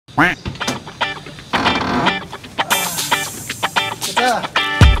Hello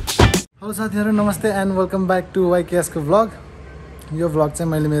साथीहरु, नमस्ते and welcome back to YKS को भ्लग। यो भ्लग चाहिँ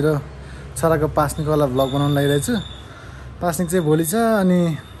मैले मेरो छोराको पासनिकवाला भ्लग बनाउन लागिरहेको छु। पासनिक चाहिँ भोलि छ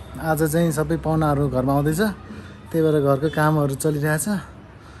अनि आज चाहिँ सबै पाहुनाहरू घरमा आउँदैछ, त्यही भएर घरको कामहरू चलिरहेछ।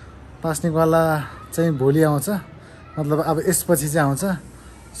 पासनिकवाला चाहिँ भोलि आउँछ, मतलब अब यसपछि चाहिँ आउँछ।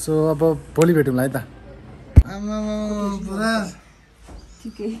 सो अब भोलि भेटौँला है त। आमा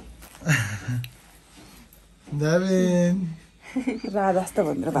ठिकै Dyavin राधा जस्तो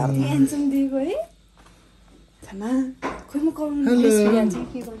भनेर भाउ ह्यान्डसम दिएको है छना खोइ म कौन हेलो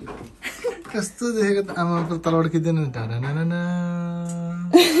के गर्नु कस्तो देखेको त आमा पर तलबाट खिच्दैन ढाडाना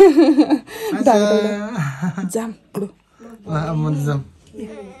जाम पुरो आमा जाम।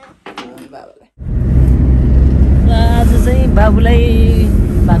 आज चाहिँ बाबुलाई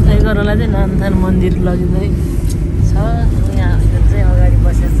भात खुवाइ गर्नलाई चाहिँ नानथान मन्दिर लगिँदै छ। यहाँ चाहिँ अगाडि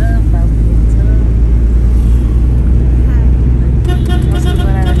बसेछ बाबु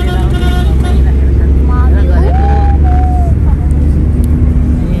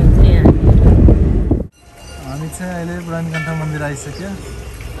अहिले पुरानीकण्ठ मन्दिर आइसक्यो।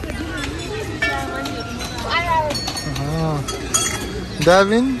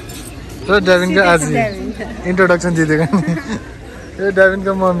 डाभिन र डाभिनको आजी इन्ट्रोडक्सन दिँदैको नि। यो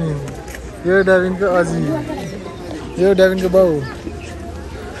डाभिनको मम्मी, यो डाभिनको अजी, यो डाभिनको बाउ,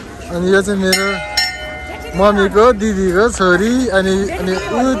 अनि यो चाहिँ मेरो मम्मीको दिदीको छोरी, अनि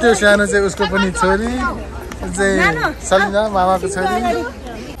ऊ त्यो सानो चाहिँ उसको पनि छोरी चाहिँ सलिना मामाको छोरी।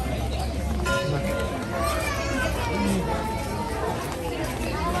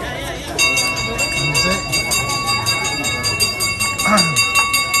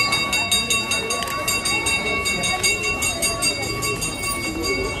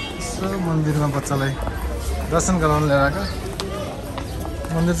 मन्दिरमा बच्चालाई दर्शन गराउन लिएर आएको।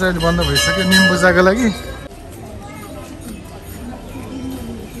 मन्दिर चाहिँ अहिले बन्द भइसक्यो निम पूजाको लागि।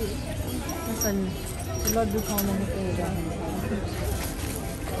 लड्डु खाउन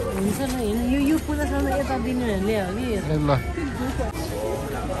हुन्छ न, यो पूजासँग यता दिनेहरूले हो कि ल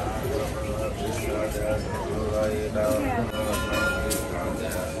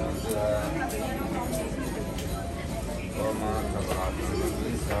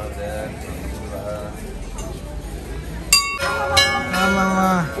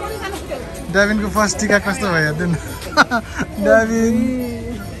डाभिनको फर्स्ट टिका कस्तो भयो हेर्दैन। डाभिन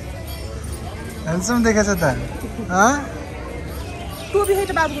ह्यान्डसम देखेछ त। टोपी है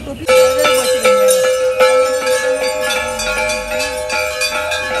त बाबुको टोपी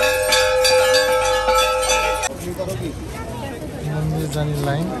मन्दिर जाने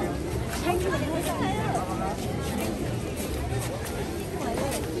लाइन।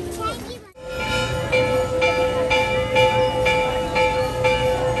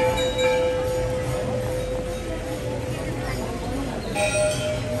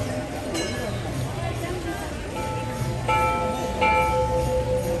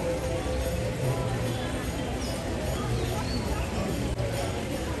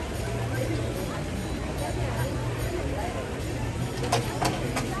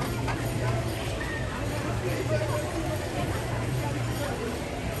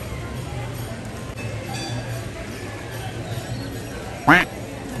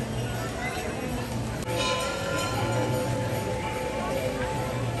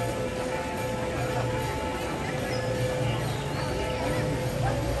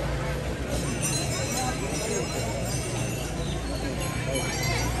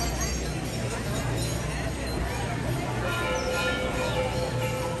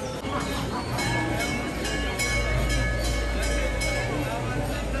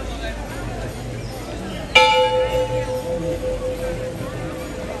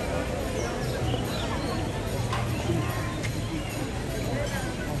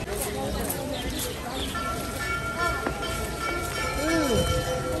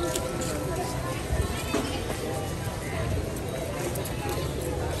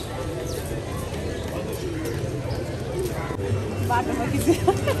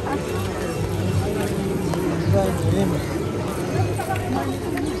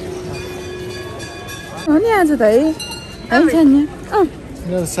 हो नि आज त है आइन्छ नि।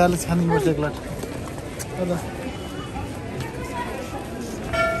 मेरो साले छानी पर्छ एक लट।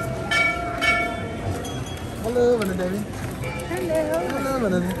 हेलो भने डाभिन। हेलो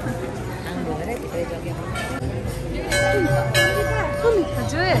भने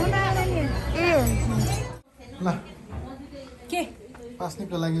ल के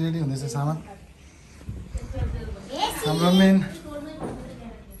पास्नेको लागि रेडी हुँदैछ सामान। हाम्रो मेन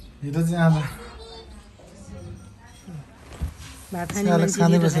हिजो चाहिँ आज भात खाने एलेक्स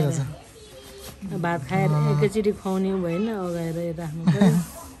खाँदै बसिरहेको छ भात खाएर एकैचोटि खुवाउने भएन अगाएर राख्नु पर्यो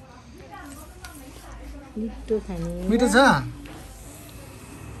मिठो खाने मिठो छ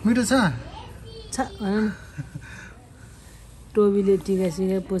मिठो छ छ भन न टोबीले टिका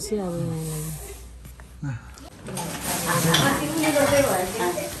सिका पोसी अब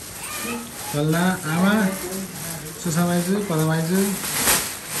कल्ला आमा सुषमाइजू पदमाइजू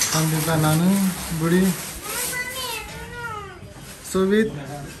सन्दीपा नानु बुढी सोभित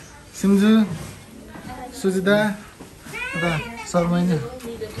सिम्जु सुजिता यता शर्माइजू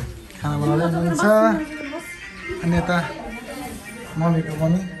खाना बनाउँदै हुनुहुन्छ अनि यता मम्मीको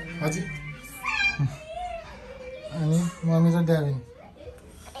मम्मी हजुर अनि मम्मी र ड्याभिन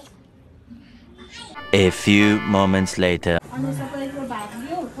A few moments later.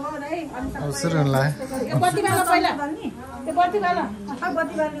 अवसर हुनला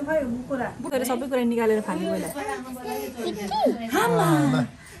सबै कुरा निकालेर खाने पहिला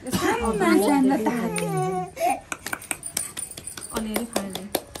अलिअलि खाने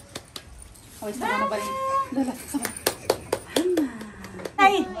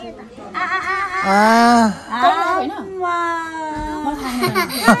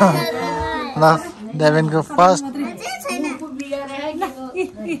ल ड्याभिनको फर्स्ट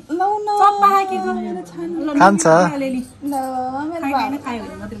खान्छ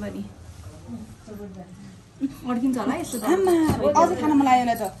अड्किन्छ होला यस्तो अझै खान मन लाग्यो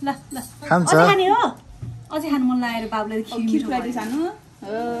त ल ल खान्छ खाने हो अझै खान मन लागेर बाबुले खिर खुवाइदिए सानो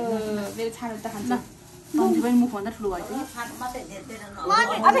मेरो छानो त खान्छ तन्थी पनि मुखभन्दा ठुलो भयो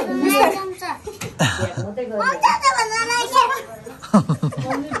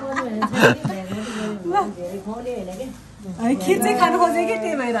खिर चाहिँ खानु खोजेँ कि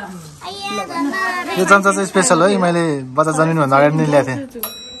त्यही भएर यो चम्चा चाहिँ स्पेसल हो है मैले बच्चा जन्मिनुभन्दा अगाडि नै ल्याएको थिएँ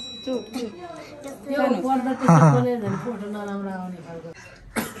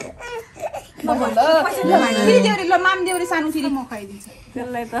मामदेउरी सानो फेरि म खुवाइदिन्छ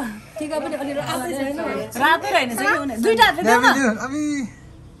त्यसलाई त टिका पनि अलि रातै रहेन दुईटा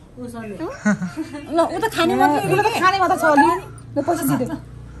ल ऊ त खाने मात्रै उसले त खाने मात्र छ अलि पैसा दिँदै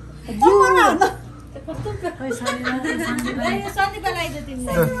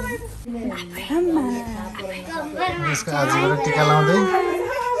यसको आजबाट टिका लाउँदै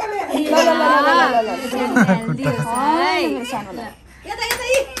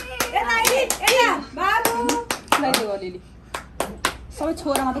सबै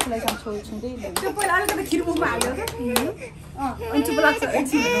छोरा मात्रै खुलाइसक्छ छोरी छुँदै पहिला अलिकति खिर मुखमा हाल्यो अनि चुप लाग्छ ल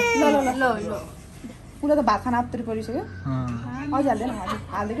ल ल ल उसलाई त भात खान आत्तरी परिसक्यो अझै हाल्दैन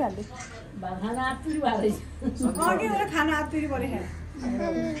हाल्दै कि हाल्दै खाना आत्तरी परेको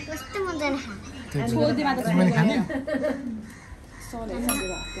तिमीले खाने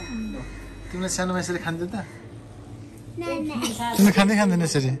तिमीले सानोमा यसरी खान्थ्यौ त तिमीले खाँदै खाँदैन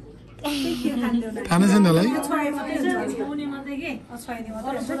यसरी खानु छैन होला है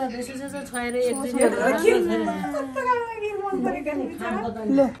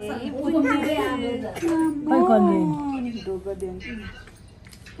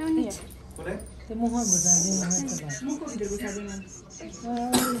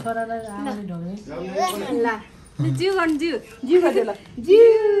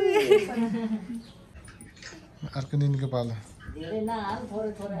अर्को निनको पालो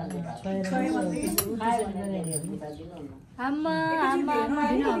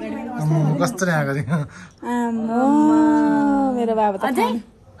कस्तो यहाँ गरे मेरो बाबा त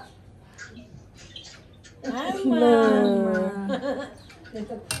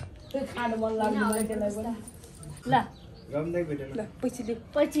खानु मन लाग्यो मान्छेलाई पनि ल पछि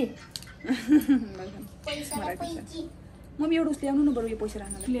मम्मी एउटा उस ल्याउनु न बरु यो पैसा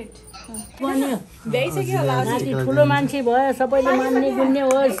राख्न प्लेट ठुलो मान्छे भयो सबैले मान्ने गुन्ने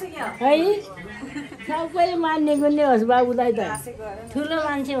होस् है सबैले मान्ने गुन्ने होस् बाबुलाई त ठुलो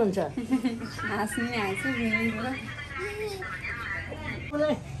मान्छे हुन्छ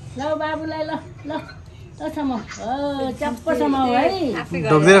ल बाबुलाई ल ल चप्पसम्म हो है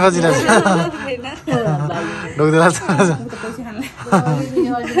ढोक्दै खोजिरहेको ढोक्दै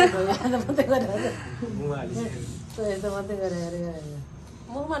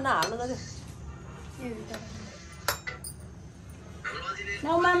मुखमा नहाल्नु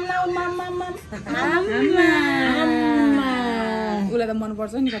उसलाई त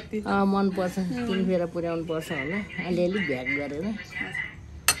मनपर्छ नि कति मनपर्छ तिन फेर पुर्याउनु पर्छ होला अलिअलि भ्याग गरेर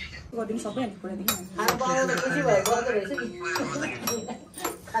गरिदिनु सबै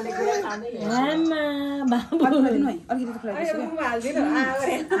आमा बाबु अलिकति है अलिकति खुलाइदिन्छु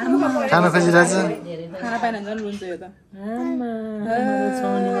खाना खोजिरहेछ खाना पाएन भने झन् रुन्छ यो त आमा हाम्रो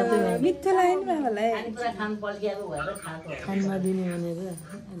छोनी मात्रै भयो मिठो लाग्यो नि बाबालाई खान पल्किएको भएर खाएको खान नदिने भनेर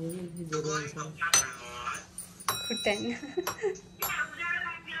अलिअलि धेरै हुन्छ खुट्टाइन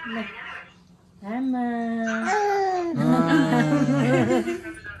आमा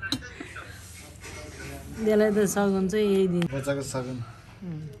त्यसलाई त सगुन चाहिँ यही दिन बच्चाको सगुन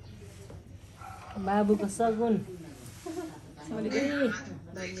बाबुको सगुन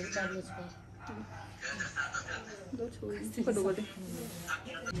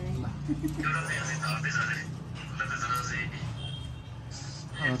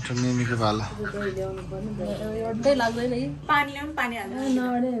नेमीको भाला एउटै लाग्दैन है पानी ल्याउनु पानी हाल्नु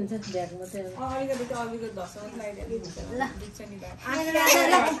नअडे हुन्छ भ्याक मात्रै अलिकति अलिकति धसौँ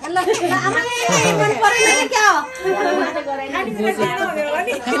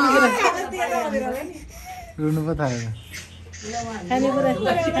रुनु पो थाल्यो खानेकुरा पो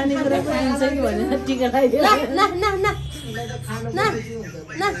दिन्छ कि भनेर टिका लगाइदियो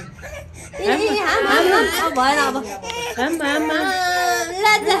भएन अब आमा आमा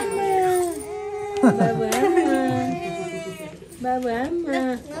बाबु आमा बाबु आमा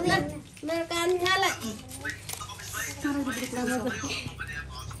मेरो कान खाला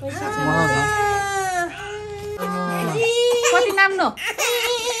कति नाम्नु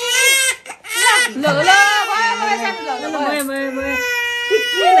ल ल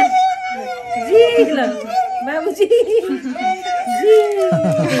बाबुजी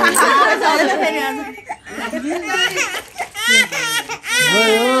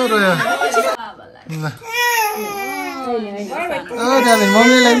रोयो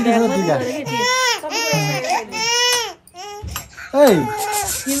मम्मीलाई दिनु टिका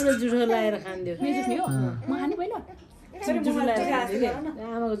तिम्रो जुठो लगाएर खानिदियो म खाने पहिला जुठो लगाएर खानिदियो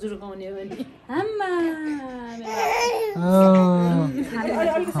आमाको जुठो खुवाउने हो भने आम्मा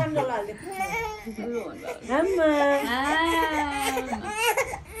अलिक सानो हाल्दियो आमा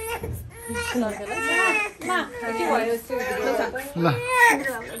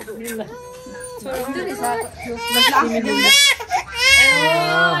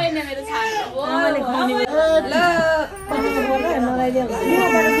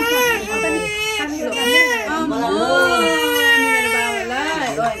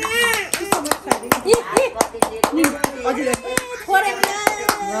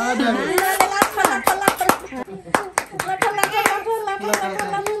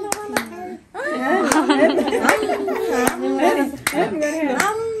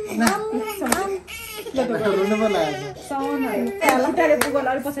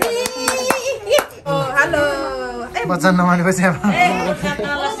बच्चा नमानेपछि अब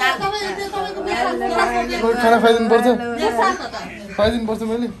खाना खुवाइदिनु पर्छ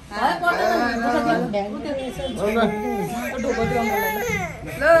मैले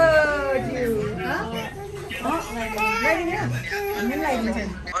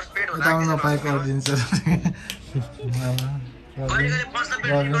आउनु नपाएको दिन्छ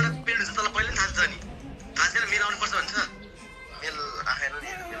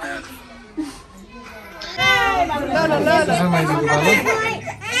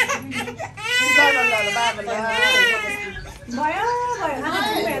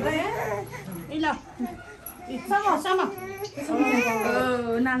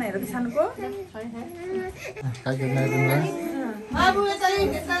नानाहरू त सानोको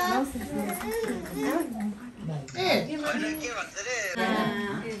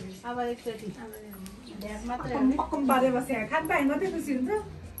बारे बसे खान पाए मात्रै खुसी हुन्छ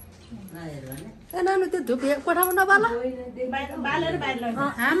नानु त्यो धुप कोठामा नबाला बालेर बाहिर लैजाऊ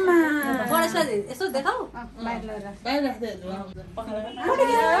आमा गणेशलाई यसो देखाऊ बाहिर लगेर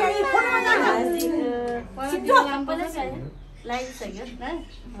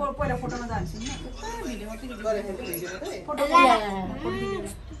पहिला फोटोमा जान्छु नि भिडियो मात्रै फोटो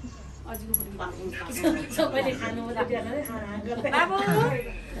सबैले खानु बाबु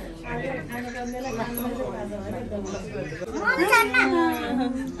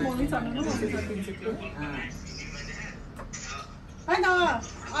होइन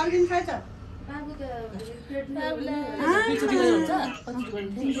अरू दिन खान्छ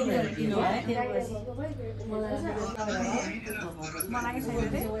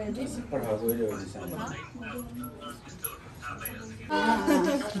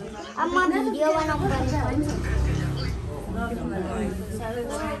अम्मा भिडियो बनाउनु पर्छ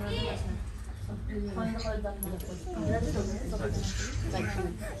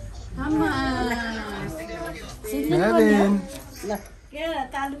आमा के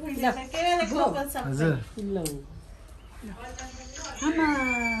तालु फुल्छ के हजुर आमा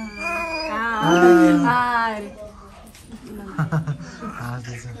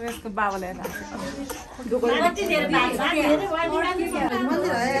यसको बाबाले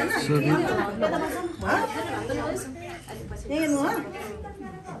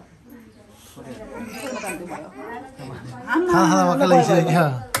खाना भर्खर लगिसक्यो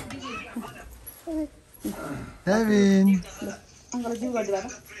Dyavin अङ्कल जिउ गरिदिनु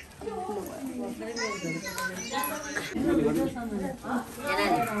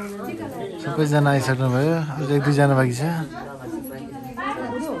सबैजना आइसक्नु भयो अझ 1-2 जना बाँकी छ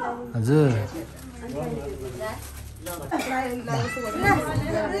हजुर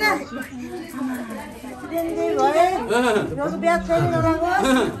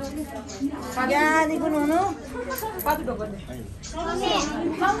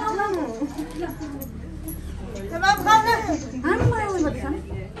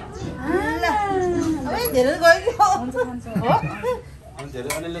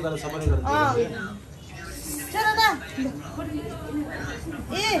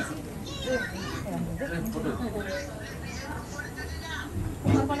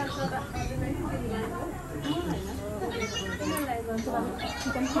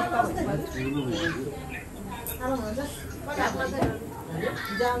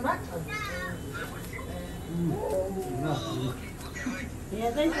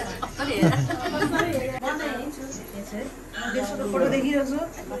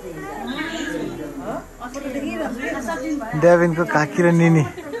Dyavin को काकी र निनी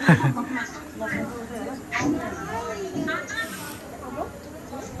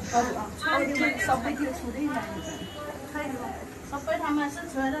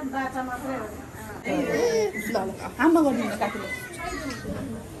आमा गरिदिनु काकीले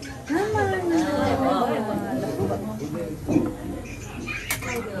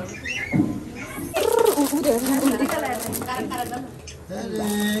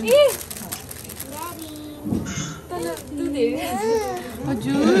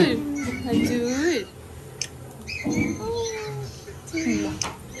हजुर हजुर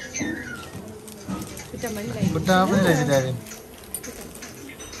बुट्टा पनि रहेछ Dyavin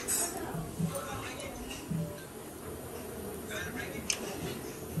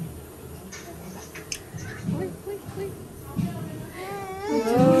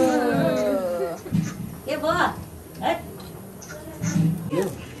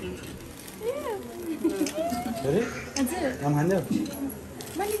काम खाने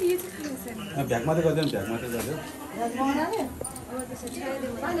भ्याक मात्रै गरिदिनु भ्याक मात्रै गरिदियो भ्याक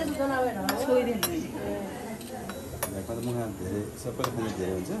मात्रै मुखा धेरै सबैले खाने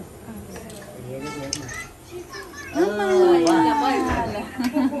धेरै हुन्छ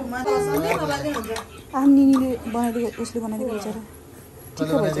निनीले बनाइदिएको उसले बनाइदिएको बिचरा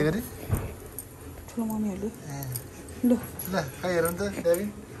ठुलो मम्मीहरूले ल ल खाइ हेरौँ त Dyavin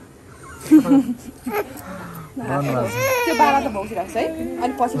त्यो बाबा त भौसिरहेको छ है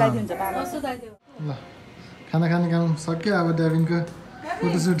अनि पछि लगाइदिन्छ बाबा ल खाना खाने काम सक्यो अब Dyavin को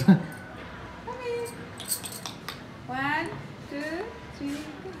फोटोसुट 1 2 3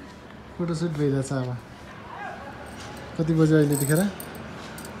 फोटोसुट भइरहेछ अब कति बज्यो अहिले देखेर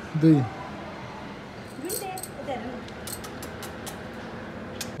 2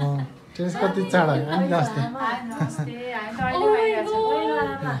 टेन्स कति चाँडो हामी जस्तै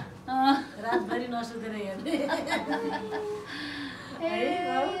रातभरि नसुतेर हेर्ने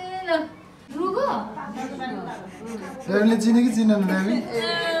Dyavin चिने कि चिनेन Dyavin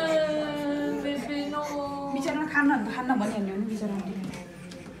बिचरा खाना भनिहाल्यो नि बिचरा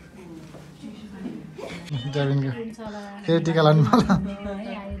Dyavin को फेरि टिका लाउनु पर्ला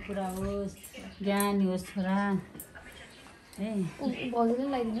कुरा होस् ज्ञानी होस् छोरा बलुन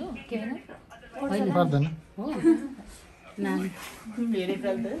लगाइदिनु के होइन पर्दैन हो नानी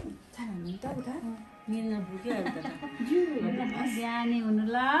मिल्न पुग्यो ज्ञानी हुनु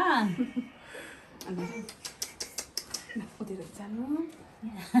ल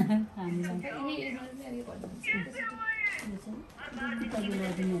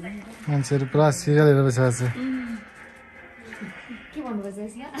मान्छेहरू पुरा सिरियल हेरेर बसिरहेको छ के भन्नुपर्छ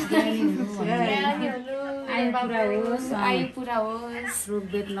यसमा आयु पुरा होस् रोग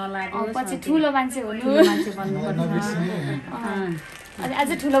बेट नलागोस् पछि ठुलो मान्छे हुनु मान्छे बन्नुपर्छ अझ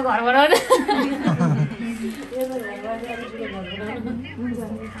ठुलो घर बनाउनु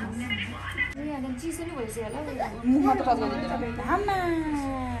चिसो नि भइसक्यो होला मुखमा त खाना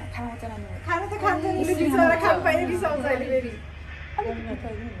खाना त खाँदैन बिचरा खान पाइने रिसाउँछ अहिले फेरि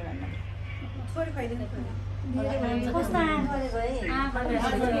थोरै खाइदिनु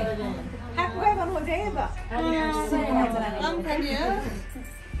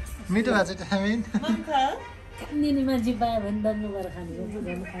मिठो भएको छ Dyavin निनीमा जिब्बायो भने दग्नु भएर खानु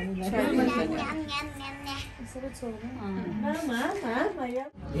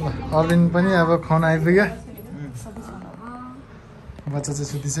अर्लिन पनि अब खुवाउन आइपुग्यो बच्चा चाहिँ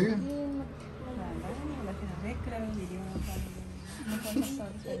सुतिसक्यो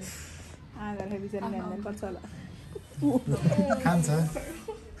खान्छ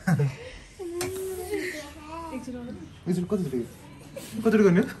कति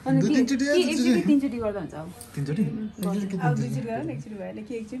गर्ने तीनचोटि गर्दा हुन्छ अब तीनचोटि अब दुईचोटि गर एकचोटि भएन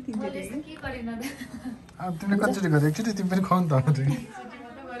कि एकचोटि तीनचोटि अब तिमीले कतिचोटि गर्यो एकचोटि तिमी पनि खुवाउनु त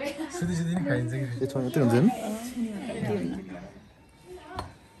सिधी सिधी नै खाइन्छ कि यसमा मात्रै हुन्छ नि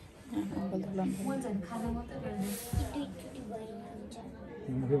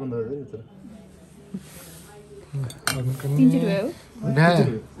मुखै बन्द गर्दै तर तीनचोटि भयो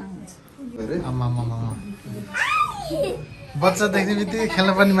आमा बच्चा देख्ने बित्तिकै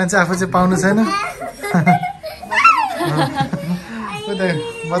खेल्न पर्ने मान्छे आफू चाहिँ पाउनु छैन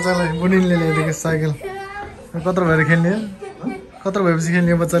बच्चालाई बुनिनले ल्याइदिएको साइकल कत्रो भएर खेल्ने कत्रो भएपछि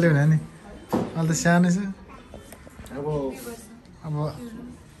खेल्ने बच्चाले भने नि अहिले त सानो छ अब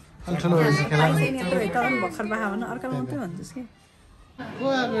अलि ठुलो भएपछि खेला भर्खर बाखा भन अर्कामा मात्रै भन्दैछ कि को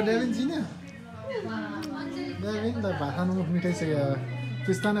आएको ड्याबिन चिन्यो ड्याबिन त भात खानु मुख मिठाइसक्यो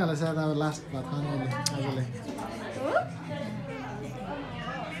त्यस्तो नै होला सायद अब लास्ट भात खानु आजलाई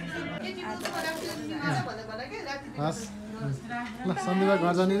हस् ल शनिबार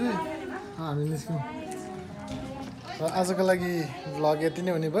घर जाने रे हामी निस्क्यौँ आजको लागि भ्लग यति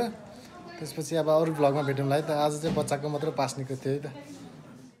नै हुने भयो त्यसपछि अब अरू भ्लगमा भेटौँला है त आज चाहिँ बच्चाको मात्र पास्नेको थियो है त